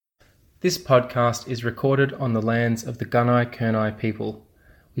This podcast is recorded on the lands of the Gunai-Kurnai people.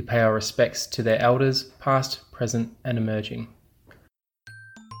 We pay our respects to their elders, past, present and emerging.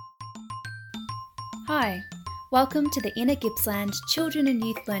 Hi, welcome to the Inner Gippsland Children and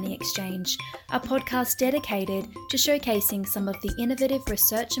Youth Learning Exchange, a podcast dedicated to showcasing some of the innovative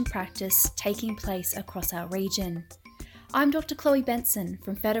research and practice taking place across our region. I'm Dr. Chloe Benson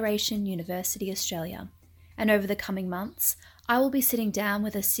from Federation University Australia, and over the coming months, I will be sitting down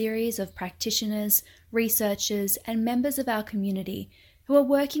with a series of practitioners, researchers and members of our community who are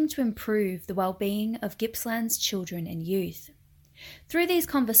working to improve the well-being of Gippsland's children and youth. Through these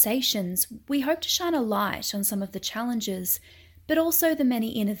conversations, we hope to shine a light on some of the challenges, but also the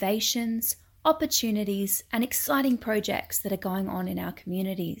many innovations, opportunities and exciting projects that are going on in our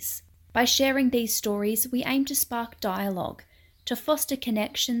communities. By sharing these stories, we aim to spark dialogue, to foster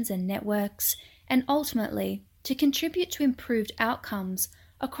connections and networks, and ultimately to contribute to improved outcomes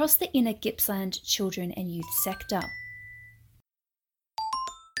across the inner Gippsland children and youth sector.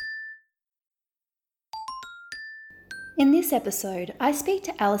 In this episode, I speak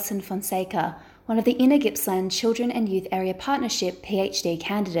to Alison Fonseca, one of the Inner Gippsland Children and Youth Area Partnership PhD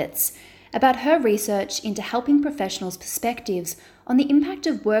candidates, about her research into helping professionals' perspectives on the impact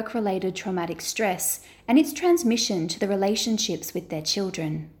of work-related traumatic stress and its transmission to the relationships with their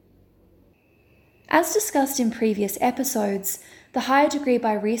children. As discussed in previous episodes, the Higher Degree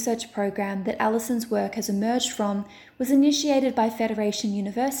by Research program that Alison's work has emerged from was initiated by Federation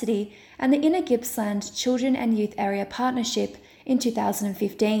University and the Inner Gippsland Children and Youth Area Partnership in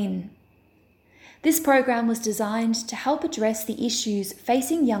 2015. This program was designed to help address the issues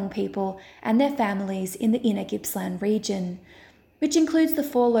facing young people and their families in the Inner Gippsland region, which includes the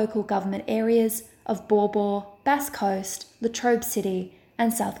 4 local government areas of Baw Baw, Bass Coast, Latrobe City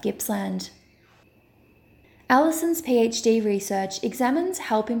and South Gippsland. Alison's PhD research examines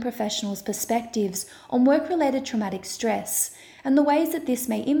helping professionals' perspectives on work-related traumatic stress and the ways that this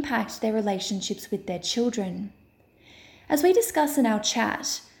may impact their relationships with their children. As we discuss in our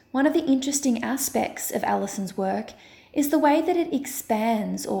chat, one of the interesting aspects of Alison's work is the way that it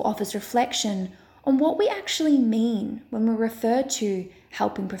expands or offers reflection on what we actually mean when we refer to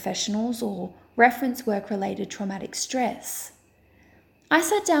helping professionals or reference work-related traumatic stress. I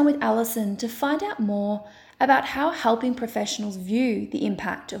sat down with Alison to find out more about how helping professionals view the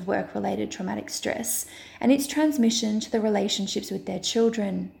impact of work-related traumatic stress and its transmission to the relationships with their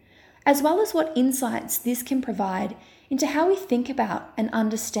children, as well as what insights this can provide into how we think about and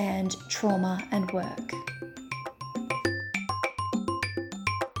understand trauma and work.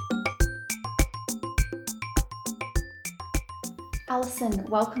 Alison,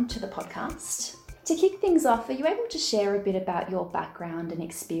 welcome to the podcast. To kick things off, are you able to share a bit about your background and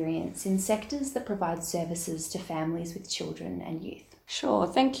experience in sectors that provide services to families with children and youth? Sure,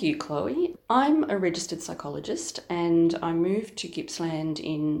 thank you, Chloe. I'm a registered psychologist and I moved to Gippsland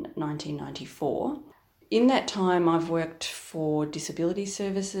in 1994. In that time, I've worked for disability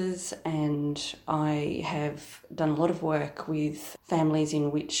services and I have done a lot of work with families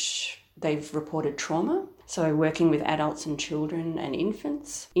in which they've reported trauma. So working with adults and children and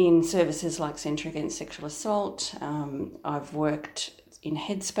infants in services like Centre Against Sexual Assault. I've worked in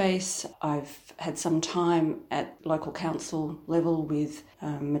Headspace. I've had some time at local council level with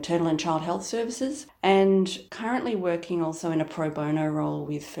maternal and child health services, and currently working also in a pro bono role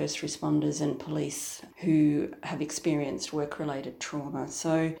with first responders and police who have experienced work-related trauma.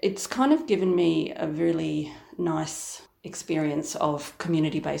 So it's kind of given me a really nice experience of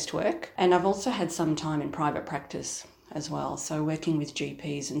community-based work, and I've also had some time in private practice as well, so working with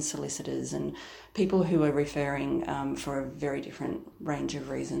GPs and solicitors and people who are referring for a very different range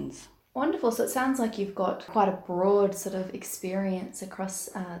of reasons. Wonderful. So it sounds like you've got quite a broad sort of experience across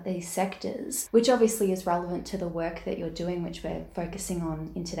these sectors, which obviously is relevant to the work that you're doing, which we're focusing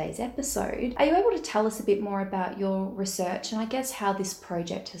on in today's episode. Are you able to tell us a bit more about your research and I guess how this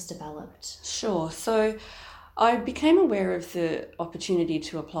project has developed? Sure. So I became aware of the opportunity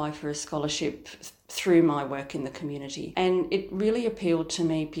to apply for a scholarship through my work in the community, and it really appealed to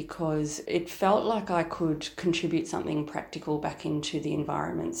me because it felt like I could contribute something practical back into the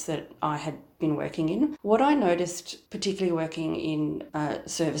environments that I had been working in. What I noticed, particularly working in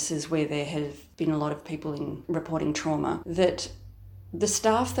services where there have been a lot of people in reporting trauma, that the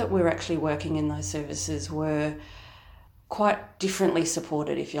staff that were actually working in those services were quite differently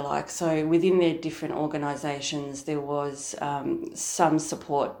supported, if you like. So within their different organisations, there was some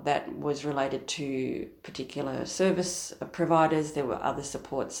support that was related to particular service providers. There were other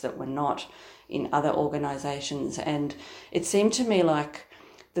supports that were not in other organisations. And it seemed to me like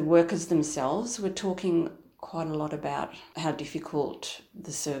the workers themselves were talking quite a lot about how difficult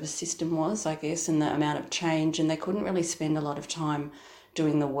the service system was, I guess, and the amount of change, and they couldn't really spend a lot of time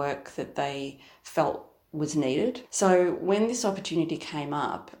doing the work that they felt was needed. So when this opportunity came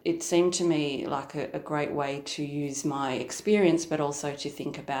up, it seemed to me like a great way to use my experience, but also to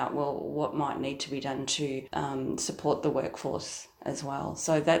think about, well, what might need to be done to support the workforce as well.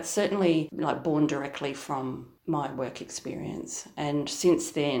 So that's certainly like born directly from my work experience. And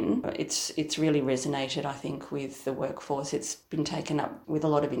since then, it's really resonated, I think, with the workforce. It's been taken up with a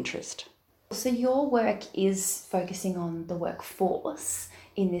lot of interest. So your work is focusing on the workforce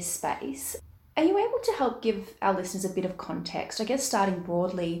in this space. Are you able to help give our listeners a bit of context? I guess starting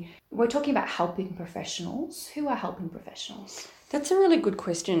broadly, we're talking about helping professionals. Who are helping professionals? That's a really good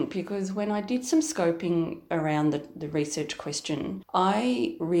question, because when I did some scoping around the research question,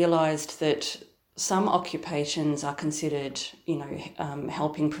 I realised that some occupations are considered,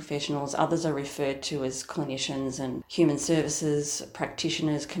 helping professionals. Others are referred to as clinicians and human services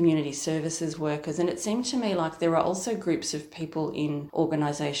practitioners, community services workers. And it seemed to me like there are also groups of people in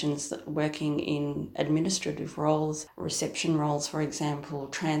organisations that working in administrative roles, reception roles, for example,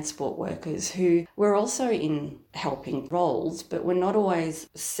 transport workers, who were also in helping roles, but were not always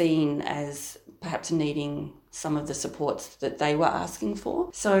seen as perhaps needing some of the supports that they were asking for.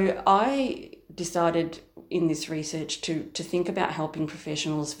 So I decided in this research to think about helping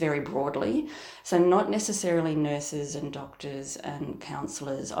professionals very broadly. So not necessarily nurses and doctors and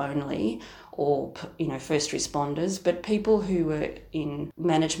counsellors only, or first responders, but people who were in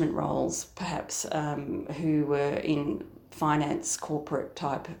management roles, perhaps who were in finance, corporate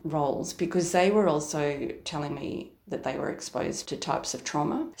type roles, because they were also telling me that they were exposed to types of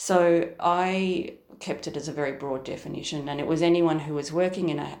trauma. So I kept it as a very broad definition, and it was anyone who was working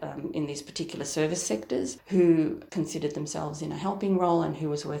in these particular service sectors who considered themselves in a helping role and who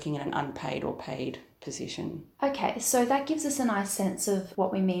was working in an unpaid or paid position. Okay, so that gives us a nice sense of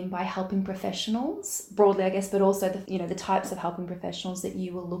what we mean by helping professionals, broadly, I guess, but also the types of helping professionals that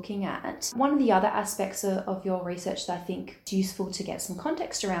you were looking at. One of the other aspects of your research that I think is useful to get some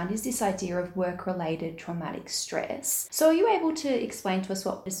context around is this idea of work-related traumatic stress. So are you able to explain to us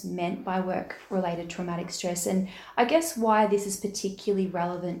what is meant by work-related traumatic stress, and I guess why this is particularly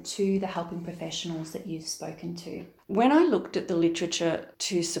relevant to the helping professionals that you've spoken to? When I looked at the literature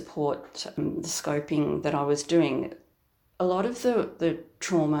to support the scoping that I was doing, a lot of the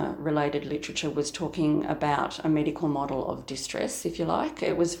trauma-related literature was talking about a medical model of distress, if you like.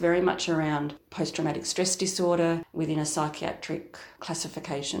 It was very much around post-traumatic stress disorder within a psychiatric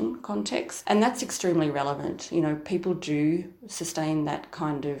classification context. And that's extremely relevant. People do sustain that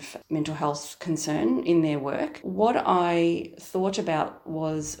kind of mental health concern in their work. What I thought about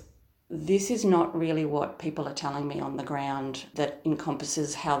was, this is not really what people are telling me on the ground that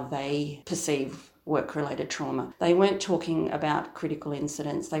encompasses how they perceive work-related trauma. They weren't talking about critical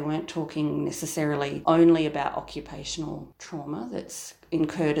incidents. They weren't talking necessarily only about occupational trauma that's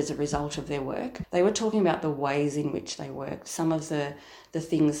incurred as a result of their work. They were talking about the ways in which they worked, some of the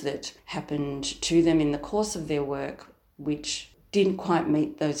things that happened to them in the course of their work which didn't quite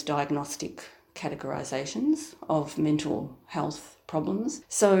meet those diagnostic categorizations of mental health problems.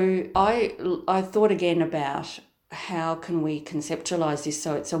 So I thought again about how can we conceptualize this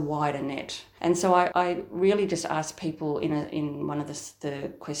so it's a wider net. And so I really just asked people in one of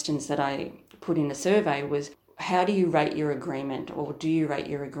the questions that I put in the survey was, how do you rate your agreement, or do you rate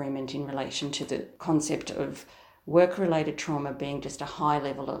your agreement in relation to the concept of work-related trauma being just a high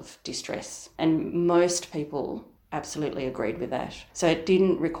level of distress? And most people absolutely agreed with that. So it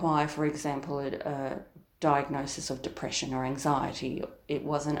didn't require, for example, a diagnosis of depression or anxiety. It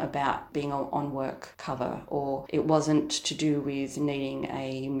wasn't about being on work cover, or it wasn't to do with needing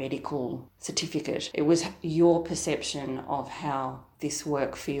a medical certificate. It was your perception of how this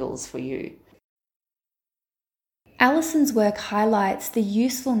work feels for you. Alison's work highlights the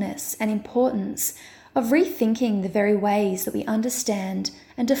usefulness and importance of rethinking the very ways that we understand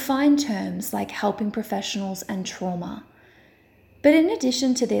and define terms like helping professionals and trauma. But in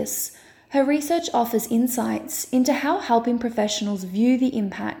addition to this, her research offers insights into how helping professionals view the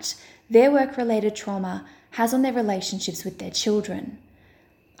impact their work-related trauma has on their relationships with their children.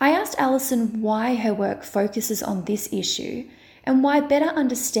 I asked Alison why her work focuses on this issue and why better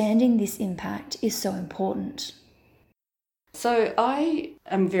understanding this impact is so important. So I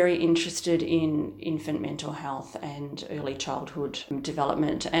am very interested in infant mental health and early childhood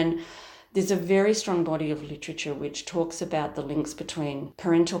development, and there's a very strong body of literature which talks about the links between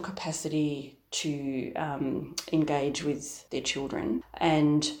parental capacity to engage with their children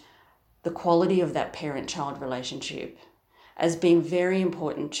and the quality of that parent-child relationship, as being very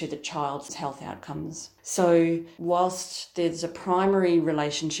important to the child's health outcomes. So whilst there's a primary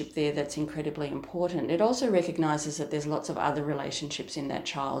relationship there that's incredibly important, it also recognises that there's lots of other relationships in that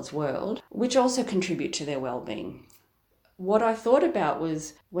child's world which also contribute to their well-being. What I thought about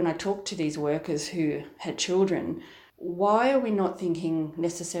was, when I talked to these workers who had children, why are we not thinking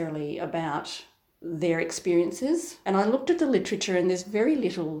necessarily about their experiences? And I looked at the literature, and there's very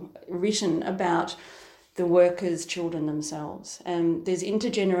little written about the workers' children themselves. And there's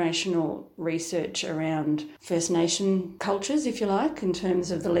intergenerational research around First Nation cultures, if you like, in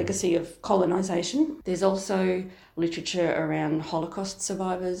terms of the legacy of colonisation. There's also literature around Holocaust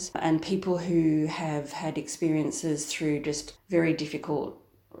survivors and people who have had experiences through just very difficult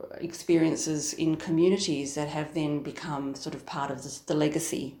experiences in communities that have then become sort of part of the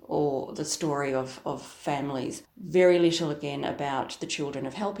legacy or the story of families. Very little, again, about the children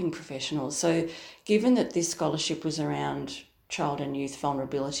of helping professionals. So given that this scholarship was around child and youth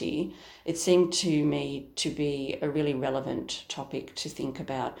vulnerability, it seemed to me to be a really relevant topic to think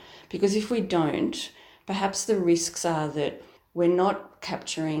about. Because if we don't, perhaps the risks are that we're not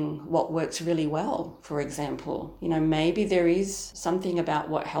capturing what works really well, for example. Maybe there is something about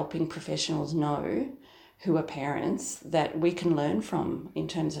what helping professionals know who are parents that we can learn from in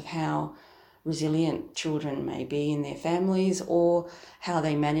terms of how resilient children may be in their families or how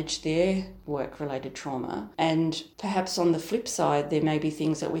they manage their work-related trauma. And perhaps on the flip side, there may be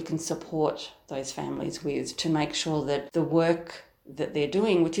things that we can support those families with to make sure that the work that they're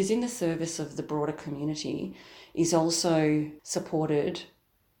doing, which is in the service of the broader community, is also supported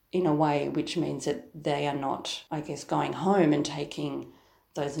in a way which means that they are not, I guess, going home and taking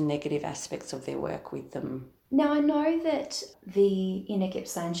those negative aspects of their work with them. Now, I know that the Inner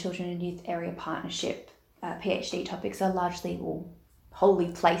Gippsland Children and Youth Area Partnership PhD topics are largely or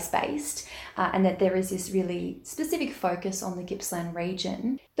wholly place-based, and that there is this really specific focus on the Gippsland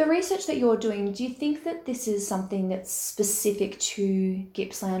region. The research that you're doing, do you think that this is something that's specific to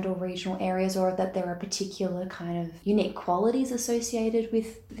Gippsland or regional areas, or that there are particular kind of unique qualities associated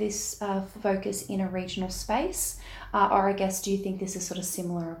with this focus in a regional space? Or I guess, do you think this is sort of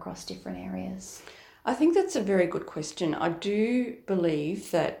similar across different areas? I think that's a very good question. I do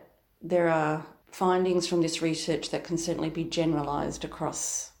believe that there are findings from this research that can certainly be generalised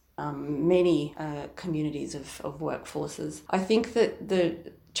across many communities of workforces. I think that the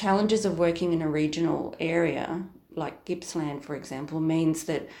challenges of working in a regional area, like Gippsland, for example, means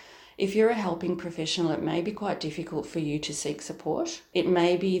that if you're a helping professional, it may be quite difficult for you to seek support. It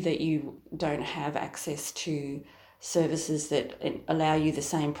may be that you don't have access to services that allow you the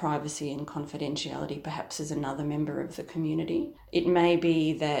same privacy and confidentiality perhaps as another member of the community. It may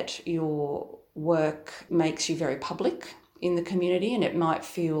be that your work makes you very public in the community and it might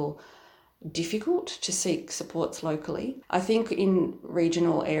feel difficult to seek supports locally. I think in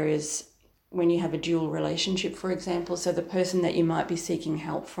regional areas, when you have a dual relationship, for example, so the person that you might be seeking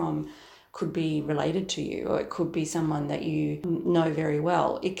help from could be related to you, or it could be someone that you know very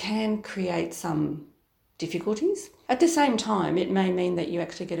well, it can create some difficulties. At the same time, it may mean that you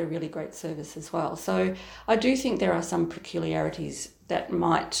actually get a really great service as well. So I do think there are some peculiarities that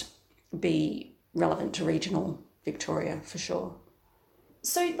might be relevant to regional Victoria for sure.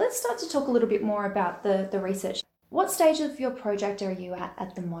 So let's start to talk a little bit more about the research. What stage of your project are you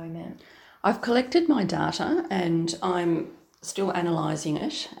at the moment? I've collected my data and I'm still analysing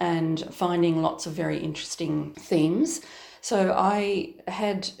it and finding lots of very interesting themes. So I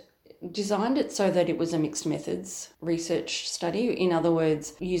had designed it so that it was a mixed methods research study. In other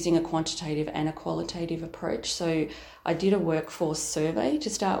words, using a quantitative and a qualitative approach. So I did a workforce survey to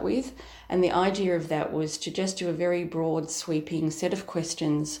start with, and the idea of that was to just do a very broad sweeping set of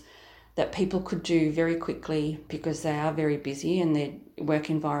questions that people could do very quickly because they are very busy and their work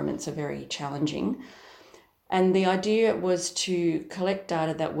environments are very challenging. And the idea was to collect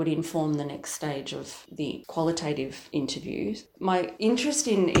data that would inform the next stage of the qualitative interviews. My interest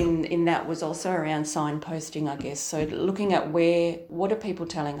in that was also around signposting, I guess. So looking at what are people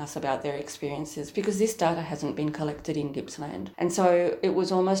telling us about their experiences, because this data hasn't been collected in Gippsland. And so it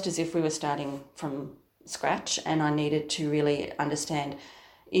was almost as if we were starting from scratch, and I needed to really understand,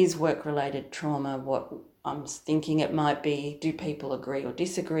 is work-related trauma what I'm thinking it might be? Do people agree or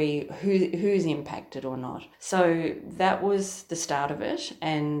disagree? Who's impacted or not? So that was the start of it,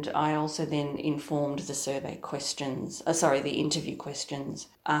 and I also then informed the the interview questions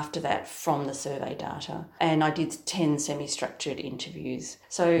after that from the survey data, and I did 10 semi-structured interviews.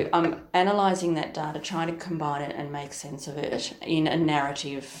 So I'm analysing that data, trying to combine it and make sense of it in a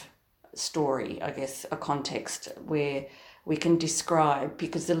narrative story, I guess, a context where we can describe,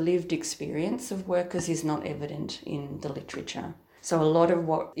 because the lived experience of workers is not evident in the literature. So a lot of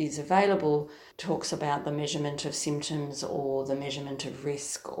what is available talks about the measurement of symptoms or the measurement of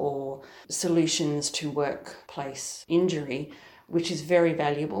risk or solutions to workplace injury, which is very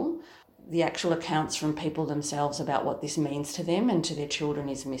valuable. The actual accounts from people themselves about what this means to them and to their children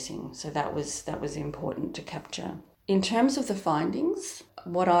is missing. So that was important to capture. In terms of the findings,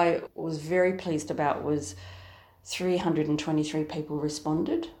 what I was very pleased about was 323 people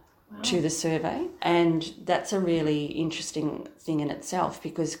responded to the survey, and that's a really interesting thing in itself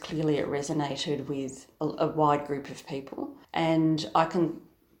because clearly it resonated with a wide group of people. And I can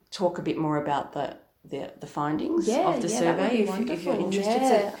talk a bit more about the findings of the survey if you're interested.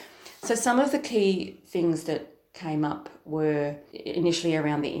 Yeah. So some of the key things that came up were initially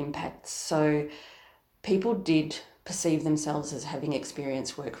around the impacts. So people did perceive themselves as having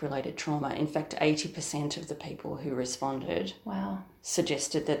experienced work-related trauma. In fact, 80% of the people who responded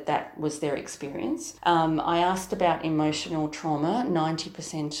suggested that was their experience. I asked about emotional trauma.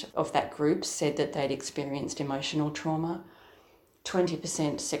 90% of that group said that they'd experienced emotional trauma,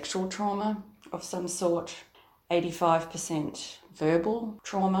 20% sexual trauma of some sort, 85% verbal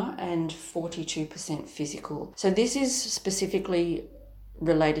trauma, and 42% physical. So this is specifically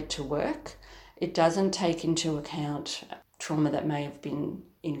related to work. It doesn't take into account trauma that may have been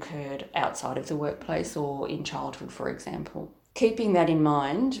incurred outside of the workplace or in childhood, for example. Keeping that in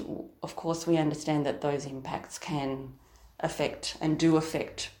mind, of course, we understand that those impacts can affect and do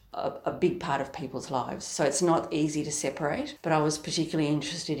affect a big part of people's lives. So it's not easy to separate, but I was particularly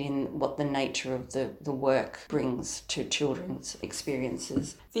interested in what the nature of the work brings to children's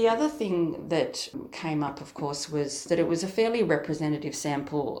experiences. The other thing that came up, of course, was that it was a fairly representative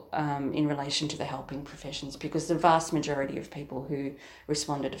sample in relation to the helping professions, because the vast majority of people who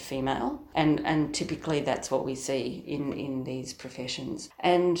responded are female, and typically that's what we see in these professions.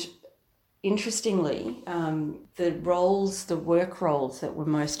 And interestingly, the work roles that were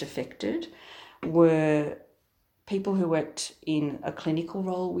most affected were people who worked in a clinical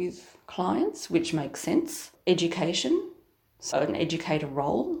role with clients, which makes sense. Education, so an educator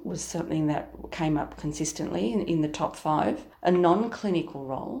role was something that came up consistently in the top 5. A non-clinical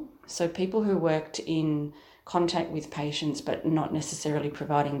role, so people who worked in contact with patients but not necessarily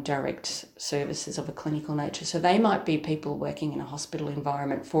providing direct services of a clinical nature. So they might be people working in a hospital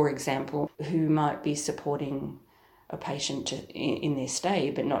environment, for example, who might be supporting a patient in their stay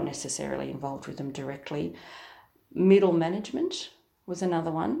but not necessarily involved with them directly. Middle management was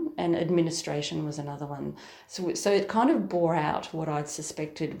another one, and administration was another one. So it kind of bore out what I'd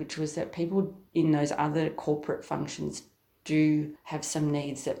suspected, which was that people in those other corporate functions do have some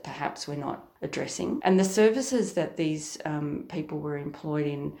needs that perhaps we're not addressing. And the services that these people were employed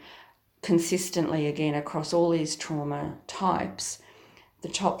in consistently, again, across all these trauma types, the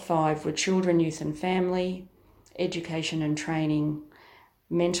top 5 were children, youth and family, education and training,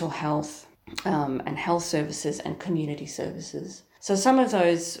 mental health and health services, and community services. So some of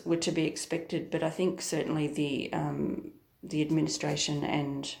those were to be expected, but I think certainly the administration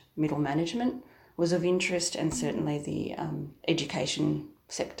and middle management was of interest, and certainly the education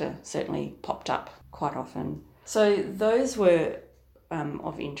sector certainly popped up quite often. So those were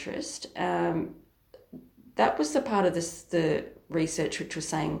of interest. That was the part of the research which was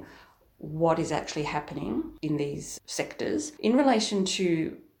saying what is actually happening in these sectors. In relation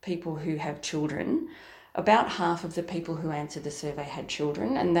to people who have children, about half of the people who answered the survey had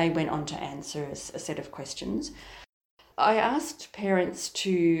children, and they went on to answer a set of questions. I asked parents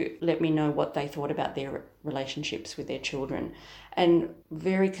to let me know what they thought about their relationships with their children, and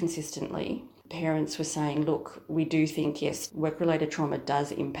very consistently parents were saying, look, we do think, yes, work-related trauma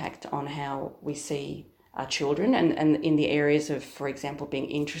does impact on how we see our children, and in the areas of, for example, being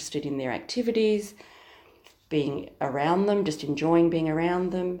interested in their activities, being around them, just enjoying being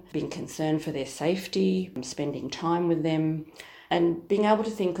around them, being concerned for their safety, spending time with them, and being able to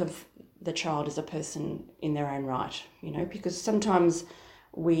think of the child as a person in their own right, because sometimes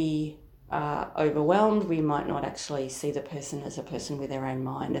we are overwhelmed, we might not actually see the person as a person with their own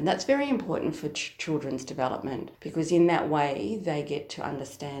mind. And that's very important for children's development, because in that way they get to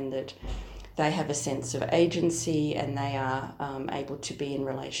understand that they have a sense of agency and they are able to be in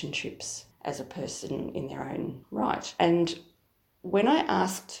relationships as a person in their own right. And when I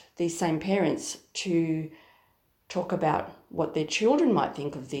asked these same parents to talk about what their children might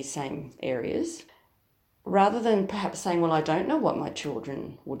think of these same areas, rather than perhaps saying, well, I don't know what my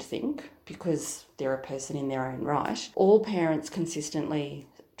children would think because they're a person in their own right, all parents consistently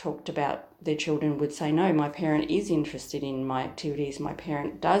talked about their children would say, no, my parent is interested in my activities, my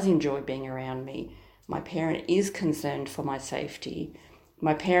parent does enjoy being around me, My parent is concerned for my safety.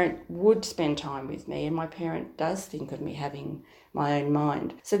 My parent would spend time with me, and my parent does think of me having my own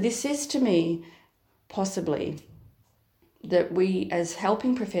mind. So this says to me, possibly, that we as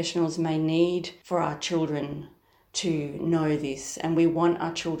helping professionals may need for our children to know this, and we want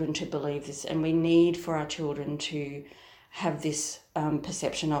our children to believe this, and we need for our children to have this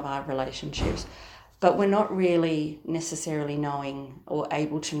perception of our relationships. But we're not really necessarily knowing or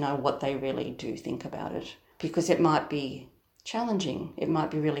able to know what they really do think about it, because it might be challenging, it might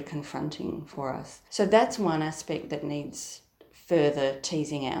be really confronting for us. So that's one aspect that needs further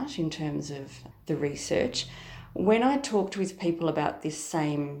teasing out in terms of the research. When I talked with people about this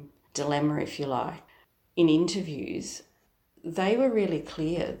same dilemma, if you like, in interviews, they were really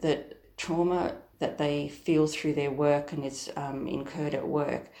clear that trauma that they feel through their work and is incurred at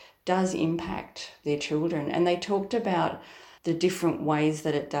work does impact their children. And they talked about the different ways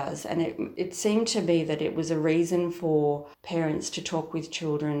that it does. And it seemed to be that it was a reason for parents to talk with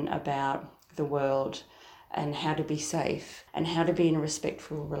children about the world and how to be safe and how to be in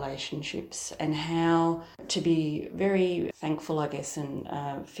respectful relationships and how to be very thankful, I guess, and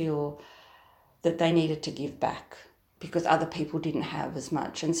feel that they needed to give back because other people didn't have as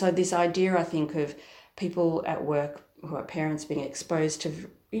much. And so this idea, I think, of people at work who are parents being exposed to,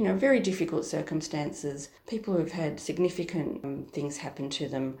 very difficult circumstances, people who've had significant things happen to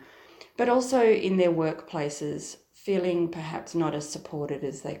them, but also in their workplaces, feeling perhaps not as supported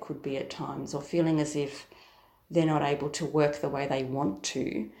as they could be at times, or feeling as if they're not able to work the way they want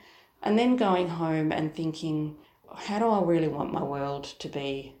to, and then going home and thinking, how do I really want my world to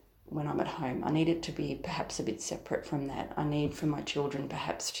be when I'm at home? I need it to be perhaps a bit separate from that. I need for my children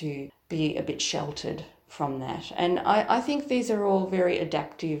perhaps to be a bit sheltered from that. And I think these are all very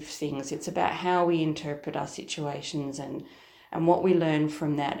adaptive things. It's about how we interpret our situations and what we learn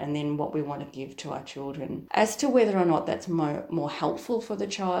from that, and then what we want to give to our children. As to whether or not that's more helpful for the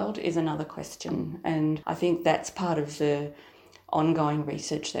child is another question. And I think that's part of the ongoing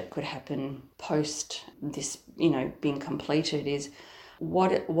research that could happen post this, being completed, is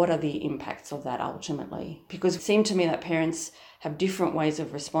what are the impacts of that ultimately? Because it seemed to me that parents have different ways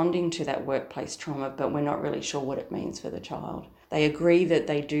of responding to that workplace trauma, but we're not really sure what it means for the child. They agree that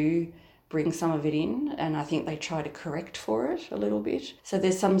they do bring some of it in, and I think they try to correct for it a little bit. So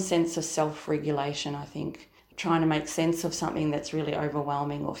there's some sense of self-regulation, I think, trying to make sense of something that's really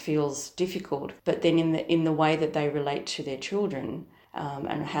overwhelming or feels difficult, but then in the way that they relate to their children,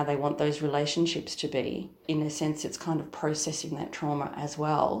 and how they want those relationships to be. In a sense, it's kind of processing that trauma as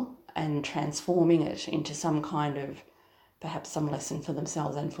well and transforming it into some kind of, perhaps some lesson for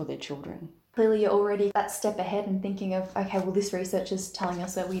themselves and for their children. Clearly you're already that step ahead and thinking of, okay, well, this research is telling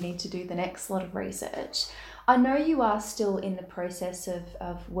us that we need to do the next lot of research. I know you are still in the process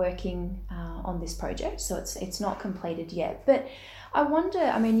of working on this project, so it's not completed yet. But I wonder,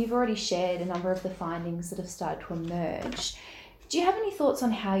 you've already shared a number of the findings that have started to emerge. Do you have any thoughts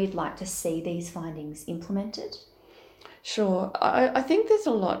on how you'd like to see these findings implemented? Sure. I think there's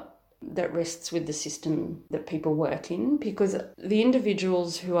a lot that rests with the system that people work in, because the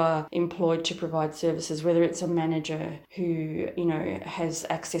individuals who are employed to provide services, whether it's a manager who, has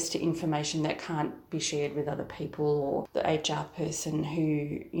access to information that can't be shared with other people, or the HR person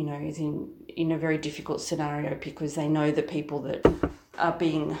who, is in a very difficult scenario because they know the people that are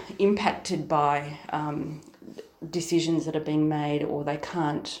being impacted by decisions that are being made, or they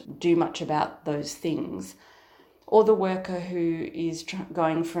can't do much about those things, or the worker who is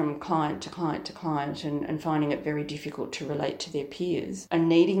going from client to client to client and finding it very difficult to relate to their peers and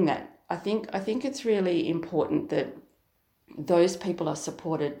needing that. I think it's really important that those people are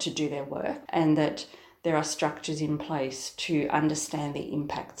supported to do their work, and that there are structures in place to understand the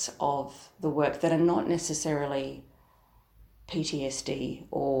impacts of the work that are not necessarily PTSD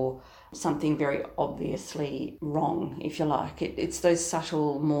or something very obviously wrong, if you like. It's those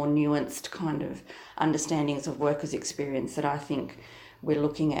subtle, more nuanced kind of understandings of workers' experience that I think we're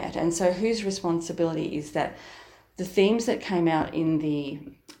looking at. And so whose responsibility is that? The themes that came out in the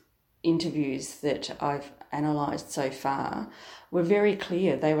interviews that I've analysed so far were very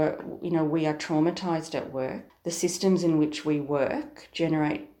clear. They were, we are traumatised at work. The systems in which we work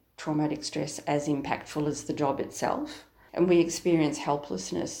generate traumatic stress as impactful as the job itself. And we experience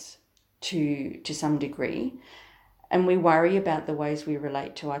helplessness to some degree, and we worry about the ways we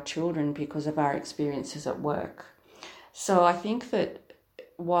relate to our children because of our experiences at work. So I think that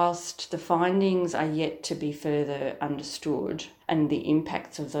whilst the findings are yet to be further understood and the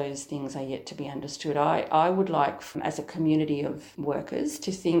impacts of those things are yet to be understood, I would like, as a community of workers,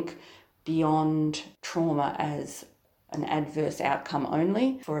 to think beyond trauma as an adverse outcome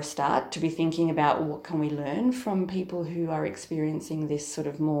only for a start, to be thinking about what can we learn from people who are experiencing this sort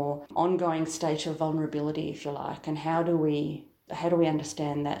of more ongoing state of vulnerability, if you like, and how do we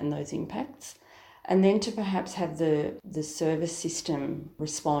understand that and those impacts, and then to perhaps have the service system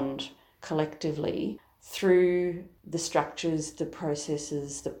respond collectively through the structures, the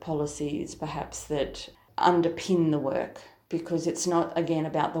processes, the policies perhaps that underpin the work, because it's not, again,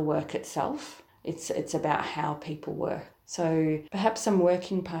 about the work itself. It's about how people work. So perhaps some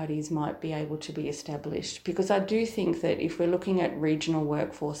working parties might be able to be established, because I do think that if we're looking at regional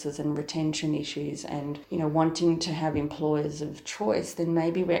workforces and retention issues and, wanting to have employers of choice, then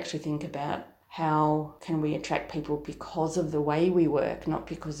maybe we actually think about how can we attract people because of the way we work, not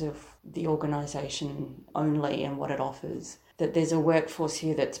because of the organisation only and what it offers. That there's a workforce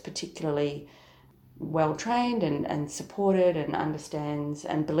here that's particularly well trained and supported and understands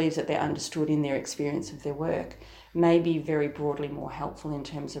and believes that they're understood in their experience of their work, may be very broadly more helpful in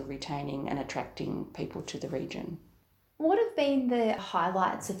terms of retaining and attracting people to the region. What have been the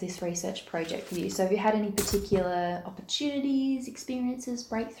highlights of this research project for you? So have you had any particular opportunities, experiences,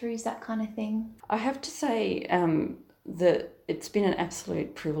 breakthroughs, that kind of thing? I have to say that it's been an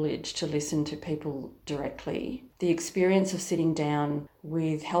absolute privilege to listen to people directly. The experience of sitting down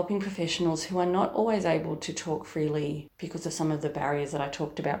with helping professionals who are not always able to talk freely because of some of the barriers that I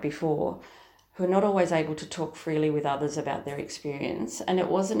talked about before, who are not always able to talk freely with others about their experience. And it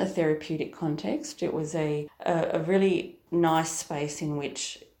wasn't a therapeutic context. It was a really nice space in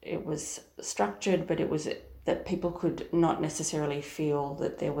which it was structured, but it was that people could not necessarily feel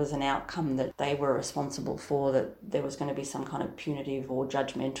that there was an outcome that they were responsible for, that there was going to be some kind of punitive or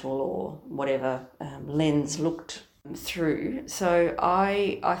judgmental or whatever lens looked through. So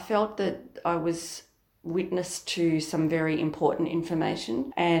I felt that I was witness to some very important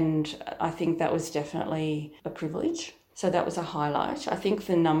information, and I think that was definitely a privilege. So that was a highlight. I think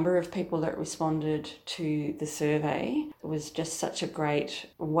the number of people that responded to the survey was just such a great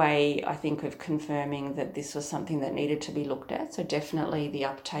way, I think, of confirming that this was something that needed to be looked at. So definitely the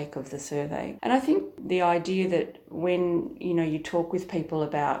uptake of the survey. And I think the idea that when, you talk with people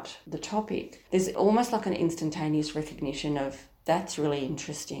about the topic, there's almost like an instantaneous recognition of, that's really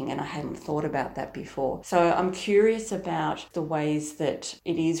interesting and I hadn't thought about that before. So I'm curious about the ways that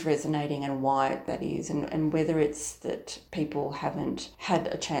it is resonating and why that is, and whether it's that people haven't had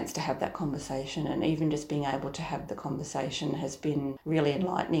a chance to have that conversation, and even just being able to have the conversation has been really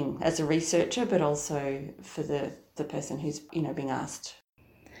enlightening as a researcher, but also for the person who's being asked.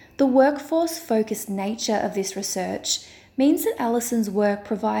 The workforce-focused nature of this research means that Alison's work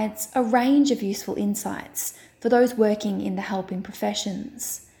provides a range of useful insights for those working in the helping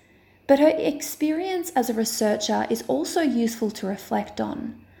professions. But her experience as a researcher is also useful to reflect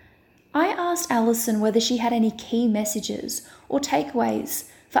on. I asked Alison whether she had any key messages or takeaways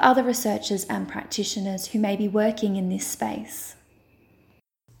for other researchers and practitioners who may be working in this space.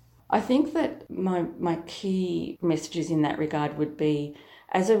 I think that my key messages in that regard would be,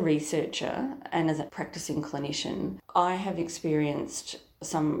 as a researcher and as a practicing clinician, I have experienced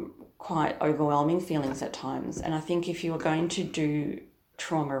some quite overwhelming feelings at times. And I think if you are going to do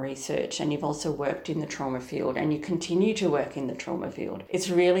trauma research and you've also worked in the trauma field and you continue to work in the trauma field, it's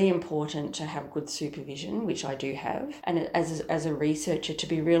really important to have good supervision, which I do have. And as a researcher, to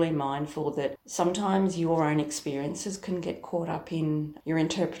be really mindful that sometimes your own experiences can get caught up in your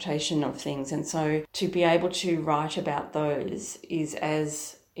interpretation of things. And so to be able to write about those is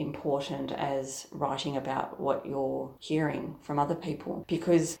as important as writing about what you're hearing from other people,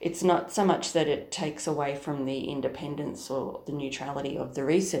 because it's not so much that it takes away from the independence or the neutrality of the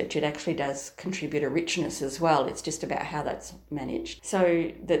research. It actually does contribute a richness as well. It's just about how that's managed.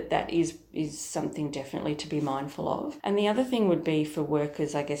 So that is something definitely to be mindful of. And the other thing would be for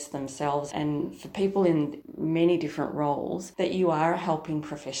workers, I guess, themselves, and for people in many different roles, that you are a helping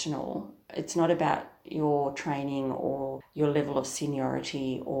professional. It's not about your training or your level of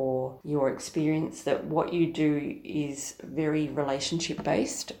seniority or your experience, that what you do is very relationship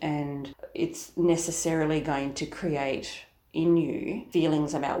based, and it's necessarily going to create in you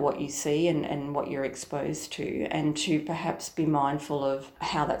feelings about what you see and what you're exposed to, and to perhaps be mindful of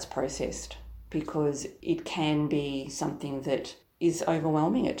how that's processed, because it can be something that is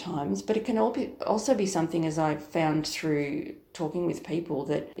overwhelming at times, but it can also be something, as I've found through talking with people,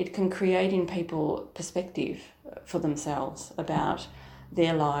 that it can create in people perspective for themselves about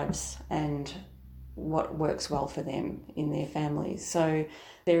their lives and what works well for them in their families. So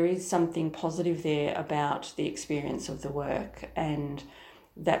there is something positive there about the experience of the work, and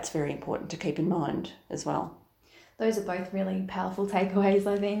that's very important to keep in mind as well. Those are both really powerful takeaways,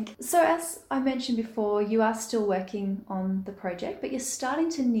 I think. So as I mentioned before, you are still working on the project, but you're starting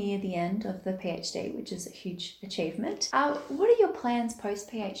to near the end of the PhD, which is a huge achievement. What are your plans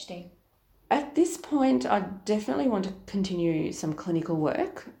post-PhD? At this point, I definitely want to continue some clinical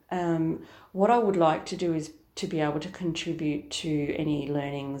work. What I would like to do is to be able to contribute to any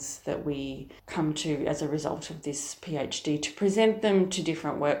learnings that we come to as a result of this PhD, to present them to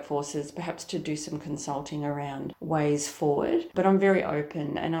different workforces, perhaps to do some consulting around ways forward. But I'm very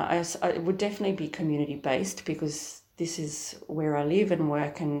open, and I would definitely be community-based, because this is where I live and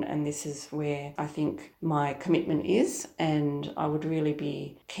work, and this is where I think my commitment is, and I would really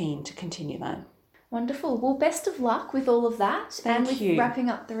be keen to continue that. Wonderful. Well, best of luck with all of that. Thank you. Wrapping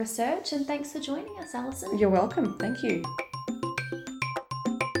up the research, and thanks for joining us, Alison. You're welcome. Thank you.